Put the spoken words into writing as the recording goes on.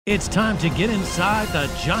It's time to get inside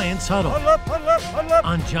the Giants huddle. Huddle up.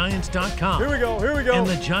 On Giants.com. Here we go. And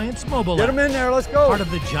the Giants mobile Get app. them in there, let's go. Part of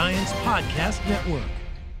the Giants Podcast Network.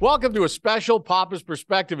 Welcome to a special Papa's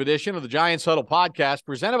Perspective edition of the Giants Huddle podcast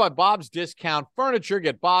presented by Bob's Discount Furniture.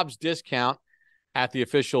 Get Bob's Discount at the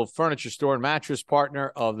official furniture store and mattress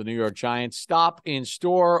partner of the New York Giants. Stop in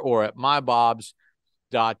store or at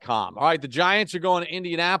mybobs.com. All right, the Giants are going to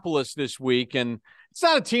Indianapolis this week, and it's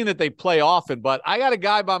not a team that they play often, but I got a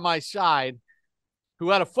guy by my side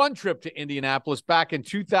who had a fun trip to Indianapolis back in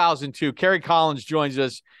 2002. Kerry Collins joins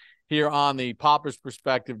us here on the Papa's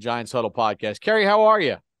Perspective Giants Huddle podcast. Kerry, how are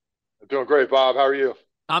you? I'm doing great, Bob. How are you?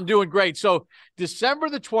 I'm doing great. So December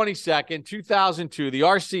the 22nd, 2002, the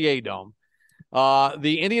RCA Dome,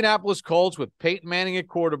 the Indianapolis Colts with Peyton Manning at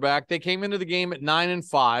quarterback. They came into the game at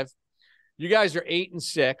 9-5. You guys are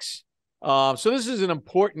 8-6. So this is an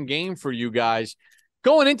important game for you guys.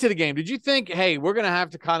 Going into the game, did you think, hey, we're going to have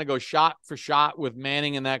to kind of go shot for shot with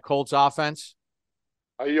Manning and that Colts offense?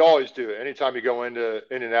 You always do. Anytime you go into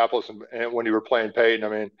Indianapolis and when you were playing Peyton, I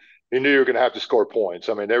mean, you knew you were going to have to score points.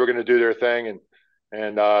 I mean, they were going to do their thing.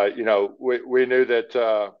 And you know, we knew that,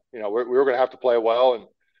 you know, we were going to have to play well.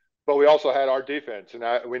 But we also had our defense, and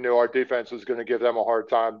we knew our defense was going to give them a hard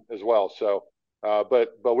time as well. So,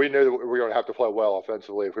 but we knew that we were going to have to play well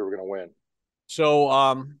offensively if we were going to win. So,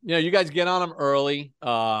 you know, you guys get on them early.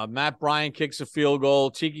 Matt Bryant kicks a field goal.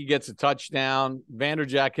 Tiki gets a touchdown.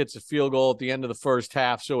 Vanderjagt hits a field goal at the end of the first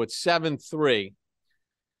half. So it's 7-3.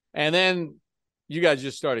 And then you guys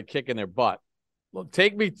just started kicking their butt. Well,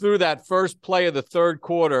 take me through that first play of the third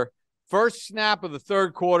quarter. First snap of the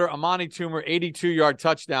third quarter, Amani Toomer, 82-yard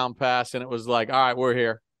touchdown pass, and it was like, all right, we're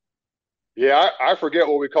here. Yeah, I forget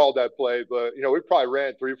what we called that play, but, you know, we probably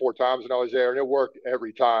ran it 3 or 4 times when I was there, and it worked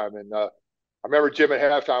every time. And I remember Jim at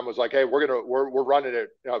halftime was like, "Hey, we're running it,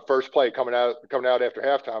 you know, first play coming out after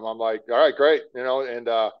halftime." I'm like, "All right, great," you know, and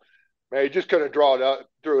man, he just couldn't drew it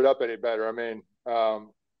up any better. I mean,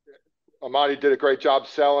 Amani did a great job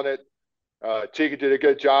selling it. Tiki did a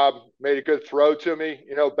good job, made a good throw to me,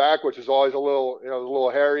 you know, back, which is always a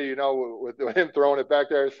little hairy, you know, with him throwing it back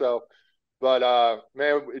there. So, but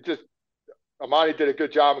man, Amani did a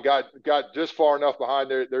good job and got just far enough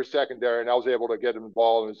behind their secondary, and I was able to get him the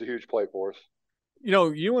ball, and it was a huge play for us. You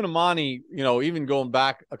know, you and Amani, you know, even going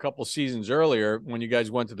back a couple seasons earlier when you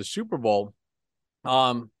guys went to the Super Bowl,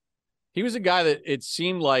 he was a guy that it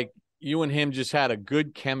seemed like you and him just had a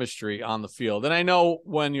good chemistry on the field. And I know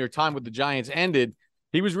when your time with the Giants ended,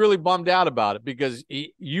 he was really bummed out about it because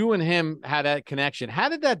you and him had that connection. How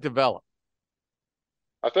did that develop?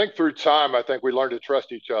 I think through time, I think we learned to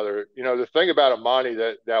trust each other. You know, the thing about Amani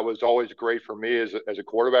that was always great for me as a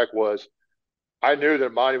quarterback was I knew that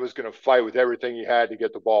Amani was going to fight with everything he had to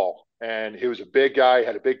get the ball. And he was a big guy,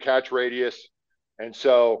 had a big catch radius. And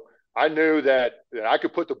so I knew that I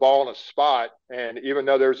could put the ball in a spot, and even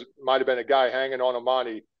though might have been a guy hanging on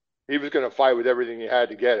Amani, he was going to fight with everything he had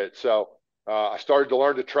to get it. So I started to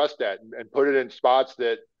learn to trust that and put it in spots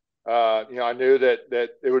that, you know, I knew that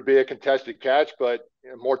it would be a contested catch, but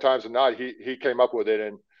more times than not, he came up with it.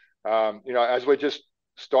 And, you know, as we just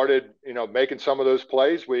started, you know, making some of those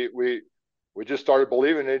plays, we just started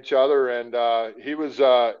believing in each other. And he was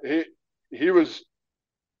the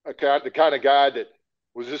kind of guy that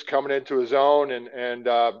was just coming into his own. And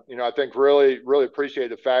you know, I think really, really appreciate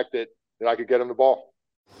the fact that I could get him the ball.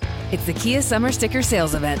 It's the Kia Summer Sticker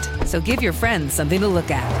Sales Event, so give your friends something to look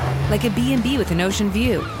at, like a B&B with an ocean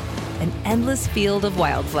view, an endless field of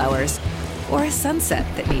wildflowers, or a sunset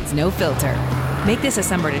that needs no filter. Make this a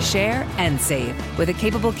summer to share and save with a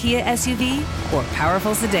capable Kia SUV or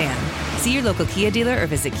powerful sedan. See your local Kia dealer or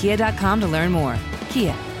visit kia.com to learn more.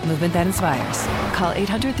 Kia, movement that inspires. Call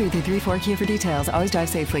 800-3334-KIA for details. Always drive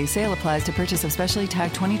safely. Sale applies to purchase of specially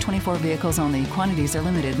tagged 2024 vehicles only. Quantities are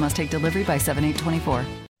limited. Must take delivery by 7/8/24.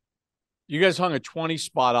 You guys hung a 20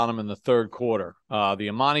 spot on him in the third quarter. The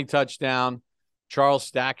Amani touchdown, Charles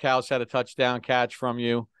Stackhouse had a touchdown catch from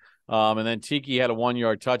you, and then Tiki had a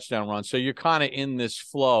 1-yard touchdown run. So you're kind of in this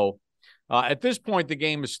flow. At this point, the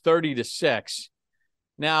game is 30-6.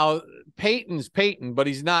 Now, Peyton's Peyton, but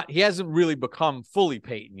he hasn't really become fully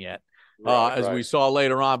Peyton yet, as we saw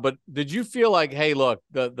later on. But did you feel like, hey, look,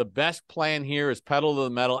 the best plan here is pedal to the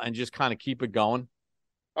metal and just kind of keep it going?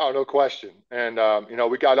 Oh, no question. And, you know,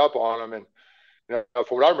 we got up on them. And, you know,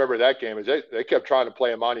 from what I remember that game is they kept trying to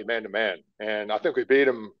play Amani man-to-man. And I think we beat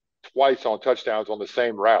them twice on touchdowns on the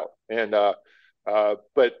same route. And,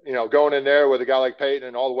 but, you know, going in there with a guy like Peyton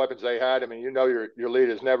and all the weapons they had, I mean, you know, your lead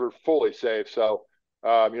is never fully safe. So,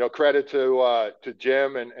 you know, credit to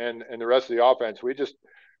Jim and the rest of the offense. We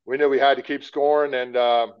knew we had to keep scoring. And,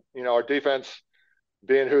 you know, our defense,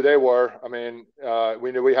 being who they were, I mean,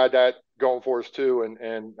 we knew we had that going for us too,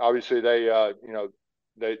 and obviously they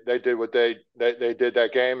they did what they did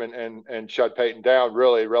that game and shut Peyton down,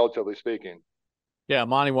 really, relatively speaking. Yeah,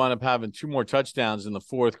 Monty wound up having 2 more touchdowns in the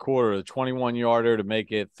fourth quarter, the 21-yarder to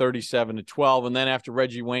make it 37-12, and then after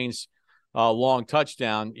Reggie Wayne's long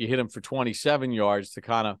touchdown, you hit him for 27 yards to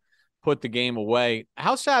kind of put the game away.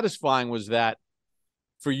 How satisfying was that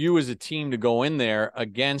for you as a team to go in there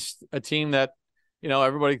against a team that,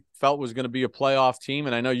 everybody felt was going to be a playoff team?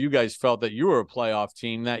 And I know you guys felt that you were a playoff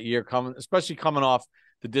team that year, especially coming off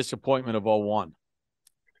the disappointment of 0-1.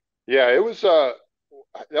 Yeah, it was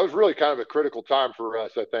that was really kind of a critical time for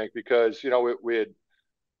us, I think, because, we had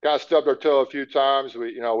kind of stubbed our toe a few times.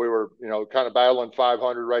 We were, kind of battling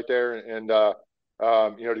 500 right there. And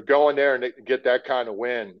to go in there and get that kind of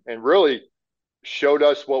win and really showed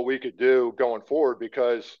us what we could do going forward,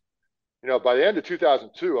 because, by the end of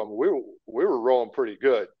 2002, I mean, we were rolling pretty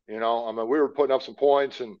good. We were putting up some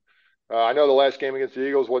points, and I know the last game against the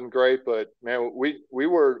Eagles wasn't great, but man, we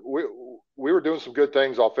were doing some good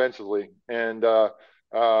things offensively, and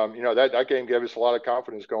that game gave us a lot of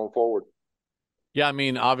confidence going forward. Yeah, I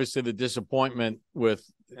mean, obviously the disappointment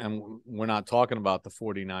and we're not talking about the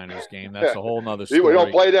 49ers game. That's a whole nother story. We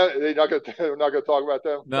don't play that. We're not going to talk about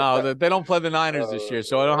them. No, they don't play the Niners this year,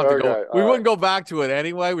 so I don't have to go. We wouldn't go back to it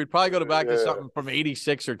anyway. We'd probably go back to something from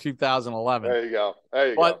 86 or 2011. There you go. There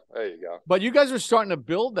you go. But you guys are starting to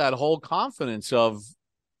build that whole confidence of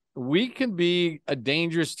we can be a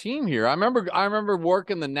dangerous team here. I remember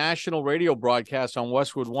working the national radio broadcast on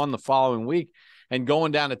Westwood One the following week and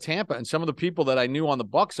going down to Tampa, and some of the people that I knew on the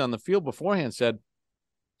Bucs on the field beforehand said,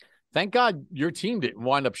 thank God your team didn't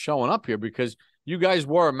wind up showing up here, because you guys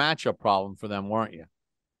were a matchup problem for them, weren't you?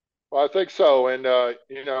 Well, I think so. And,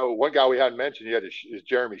 one guy we hadn't mentioned yet is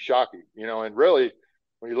Jeremy Shockey, and really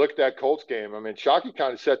when you look at that Colts game, I mean, Shockey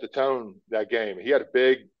kind of set the tone that game. He had a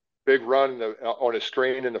big run on a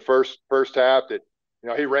screen in the first half that,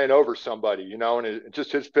 he ran over somebody, and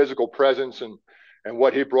just his physical presence and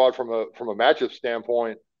what he brought from a matchup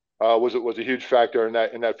standpoint was a huge factor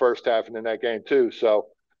in that first half and in that game too. So,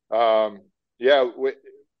 we had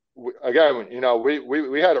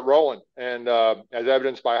it rolling, and as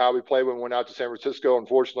evidenced by how we played when we went out to San Francisco.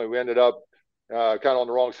 Unfortunately, we ended up kind of on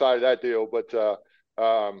the wrong side of that deal, but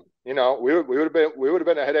we would have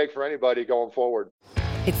been a headache for anybody going forward.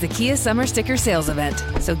 It's the Kia Summer Sticker Sales Event,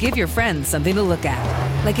 so give your friends something to look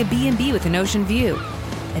at, like a B&B with an ocean view,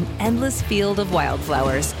 an endless field of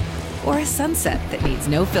wildflowers, or a sunset that needs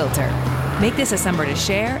no filter. Make this a summer to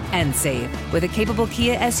share and save with a capable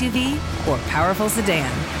Kia SUV or powerful sedan.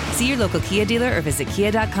 See your local Kia dealer or visit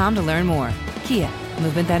kia.com to learn more. Kia,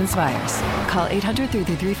 movement that inspires. Call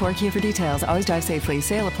 800-3334-KIA for details. Always drive safely.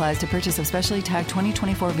 Sale applies to purchase of specially tagged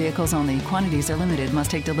 2024 vehicles only. Quantities are limited. Must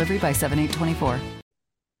take delivery by 7/8/24.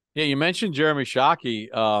 Yeah, you mentioned Jeremy Shockey.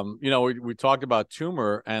 We talked about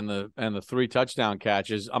Toomer and the 3 touchdown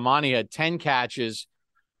catches. Amani had 10 catches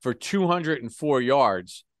for 204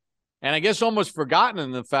 yards. And I guess almost forgotten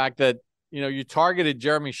in the fact that, you targeted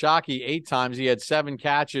Jeremy Shockey 8 times. He had 7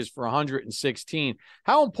 catches for 116.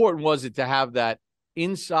 How important was it to have that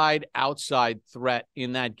inside-outside threat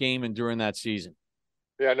in that game and during that season?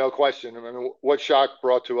 Yeah, no question. I mean, what Shock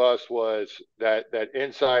brought to us was that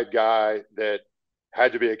inside guy that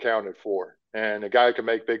had to be accounted for, and a guy who could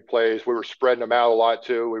make big plays. We were spreading them out a lot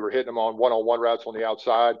too. We were hitting them on one-on-one routes on the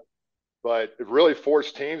outside, but it really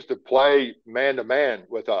forced teams to play man-to-man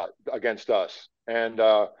against us. And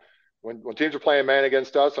when teams are playing man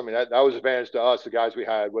against us, I mean, that was advantage to us, the guys we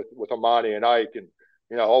had with Amani and Ike, and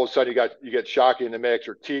all of a sudden you get Shockey in the mix,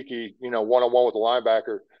 or Tiki, one-on-one with the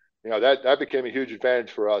linebacker. That became a huge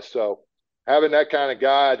advantage for us. So having that kind of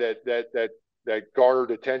guy that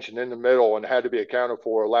garnered attention in the middle and had to be accounted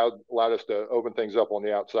for allowed us to open things up on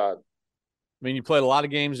the outside. I mean, you played a lot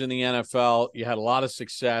of games in the NFL. You had a lot of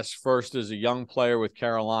success, first as a young player with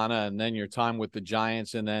Carolina, and then your time with the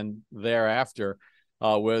Giants, and then thereafter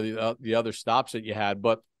where the other stops that you had.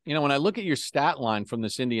 But, when I look at your stat line from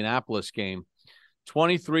this Indianapolis game,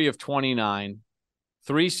 23 of 29,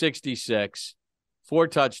 366, 4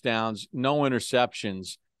 touchdowns, no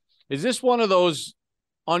interceptions. Is this one of those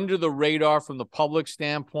under the radar from the public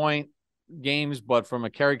standpoint games, but from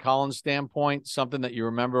a Kerry Collins standpoint, something that you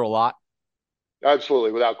remember a lot?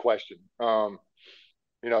 Absolutely, without question. You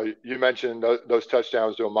mentioned those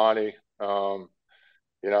touchdowns to Amani.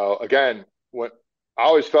 Again, when I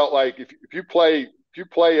always felt like if you played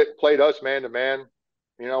us man to man,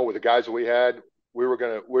 with the guys that we had, we were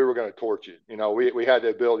gonna torch you. We had the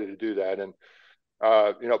ability to do that. And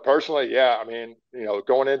personally, yeah, I mean,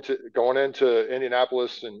 going into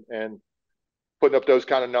Indianapolis and putting up those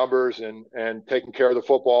kind of numbers and taking care of the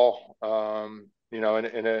football,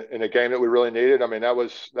 in a game that we really needed. I mean, that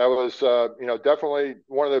was definitely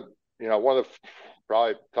one of the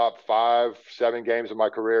probably top 5-7 games of my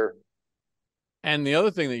career. And the other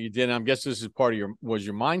thing that you did, and I guess this is part of your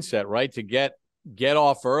mindset, right? To get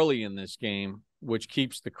off early in this game, which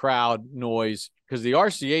keeps the crowd noise, because the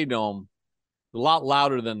RCA Dome a lot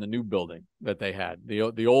louder than the new building that they had,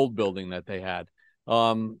 the old building that they had.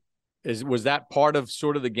 Was that part of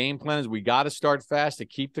sort of the game plan? Is we got to start fast to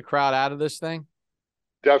keep the crowd out of this thing?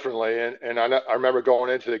 Definitely, and I remember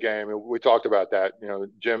going into the game, and we talked about that.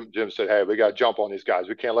 Jim said, "Hey, we got to jump on these guys.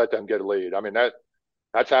 We can't let them get a lead." I mean,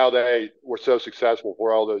 that's how they were so successful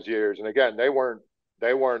for all those years. And again, they weren't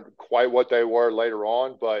quite what they were later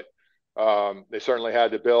on, but they certainly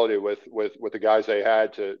had the ability with the guys they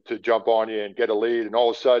had to jump on you and get a lead. And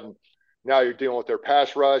all of a sudden, now you're dealing with their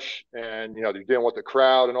pass rush, and they're dealing with the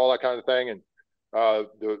crowd and all that kind of thing. And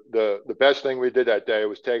the best thing we did that day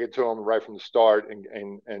was take it to them right from the start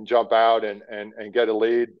and jump out and get a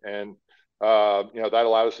lead. And that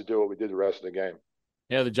allowed us to do what we did the rest of the game.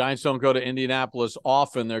 Yeah, the Giants don't go to Indianapolis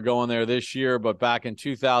often. They're going there this year, but back in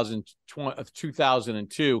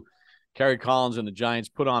 2002, Kerry Collins and the Giants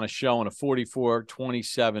put on a show in a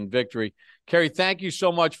 44-27 victory. Kerry, thank you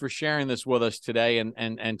so much for sharing this with us today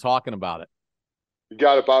and talking about it. You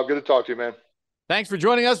got it, Bob. Good to talk to you, man. Thanks for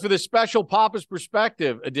joining us for this special Papa's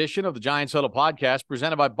Perspective edition of the Giants Huddle podcast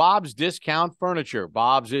presented by Bob's Discount Furniture.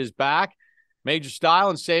 Bob's is back. Major style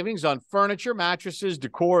and savings on furniture, mattresses,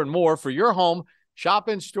 decor, and more for your home. Shop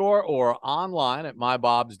in store or online at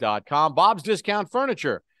mybobs.com. Bob's Discount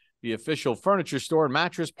Furniture, the official furniture store and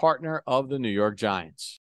mattress partner of the New York Giants.